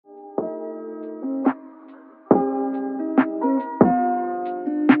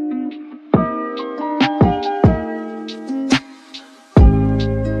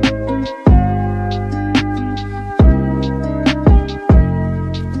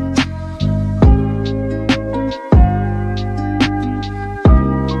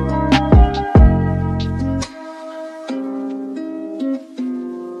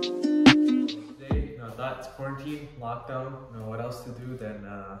lockdown, you know what else to do than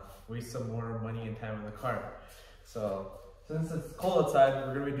waste some more money and time in the car. So since it's cold outside,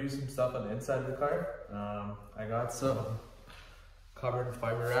 we're gonna be doing some stuff on the inside of the car. I got some carbon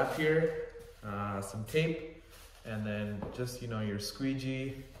fiber wrap here, some tape, and then just, you know, your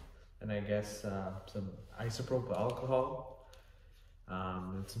squeegee, and I guess some isopropyl alcohol,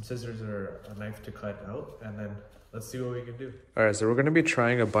 and some scissors or a knife to cut out, and then let's see what we can do. All right, so we're gonna be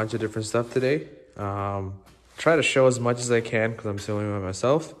trying a bunch of different stuff today. Try to show as much as I can because I'm filming by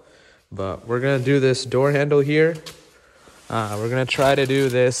myself, but we're gonna do this door handle here. We're gonna try to do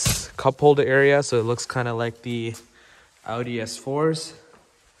this cup holder area so it looks kind of like the Audi S4s.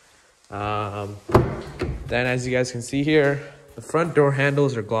 Then as you guys can see here, the front door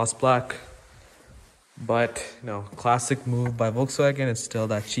handles are gloss black, but you know, classic move by Volkswagen. It's still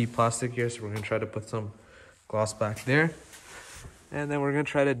that cheap plastic here, so we're gonna try to put some gloss black there. And then we're gonna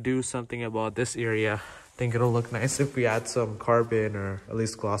try to do something about this area. I think it'll look nice if we add some carbon or at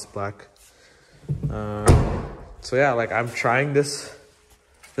least gloss black. So yeah, like I'm trying this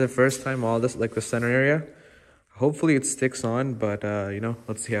for the first time, all this, like the center area. Hopefully it sticks on, but you know,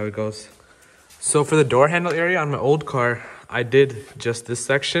 let's see how it goes. So for the door handle area on my old car, I did just this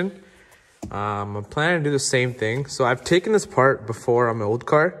section. I'm planning to do the same thing. So I've taken this part before on my old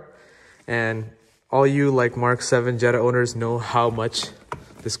car, and all you like MK7 Jetta owners know how much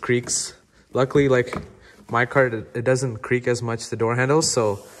this creaks. Luckily, like my car, it doesn't creak as much, the door handles,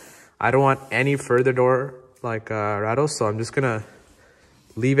 so I don't want any further door like rattles, so I'm just gonna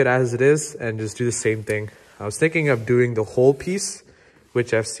leave it as it is and just do the same thing. I was thinking of doing the whole piece,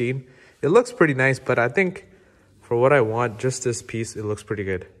 which I've seen. It looks pretty nice, but I think for what I want, just this piece, it looks pretty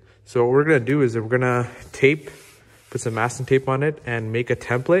good. So what we're gonna do is we're gonna tape, put some masking tape on it and make a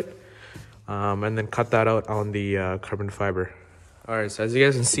template, and then cut that out on the carbon fiber. All right, so as you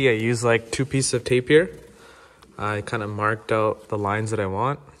guys can see, I used like 2 pieces of tape here. I kind of marked out the lines that I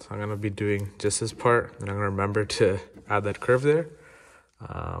want. So I'm gonna be doing just this part, and I'm gonna remember to add that curve there.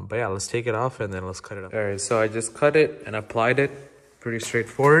 But yeah, let's take it off and then let's cut it up. All right, so I just cut it and applied it. Pretty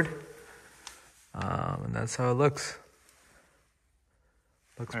straightforward. And that's how it looks.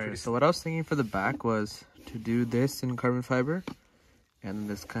 All right, so what I was thinking for the back was to do this in carbon fiber and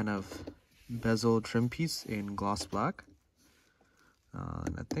this kind of bezel trim piece in gloss black.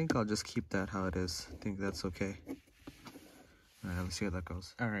 And I think I'll just keep that how it is. I think that's okay. All right, let's see how that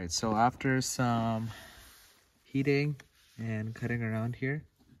goes. All right, so after some heating and cutting around here,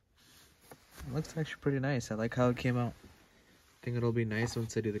 it looks actually pretty nice. I like how it came out. I think it'll be nice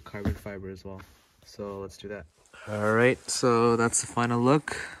once I do the carbon fiber as well. So let's do that. All right, so that's the final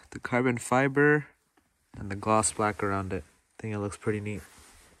look. The carbon fiber and the gloss black around it. I think it looks pretty neat.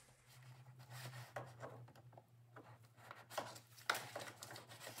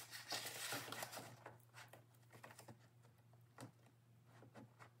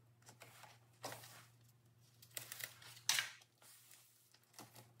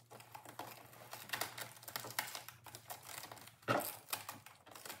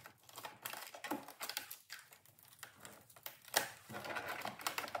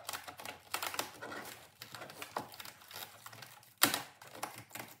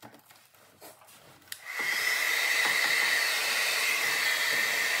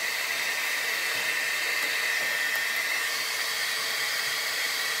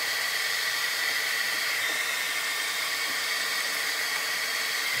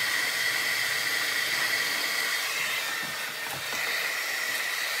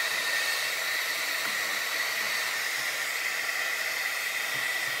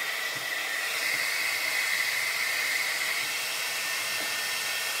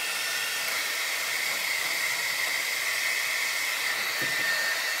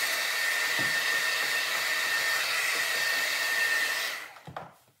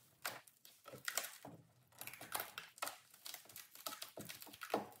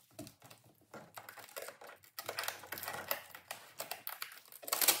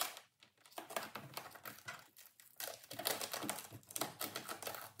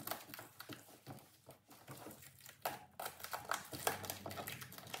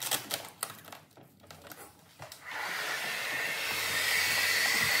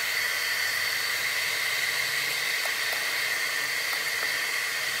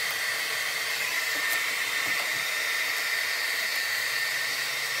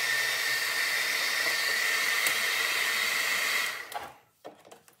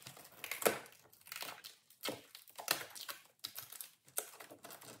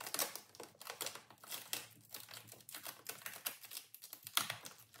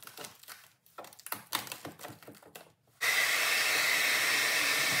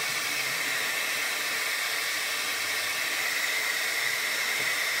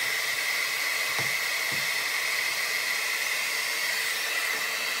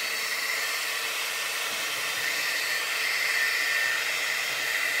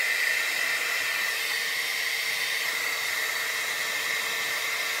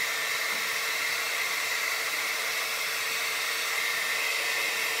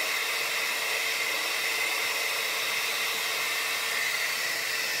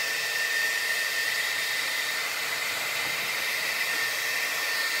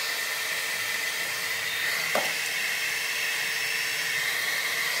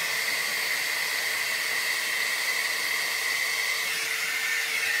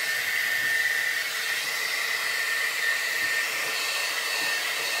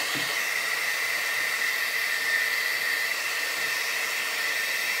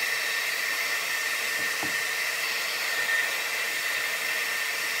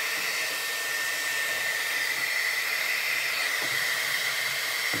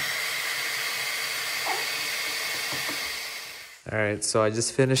 All right, so I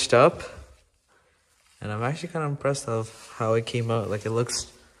just finished up, and I'm actually kind of impressed of how it came out. Like, it looks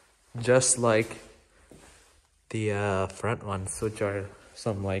just like the front ones, which are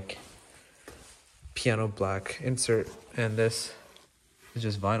some like piano black insert, and this is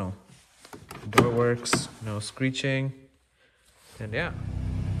just vinyl. The door works, no screeching, and yeah.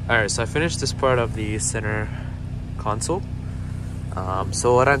 All right, so I finished this part of the center console.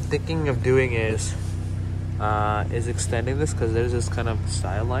 So what I'm thinking of doing is extending this, because there's this kind of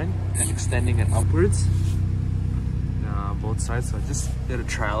style line, and extending it upwards both sides. So I just did a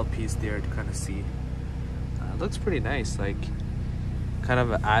trial piece there to kind of see. It looks pretty nice. Like, kind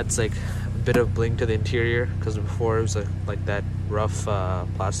of adds like a bit of bling to the interior, because before it was like that rough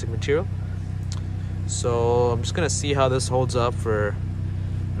plastic material. So I'm just gonna see how this holds up for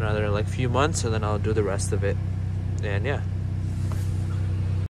another like few months, and then I'll do the rest of it. And yeah.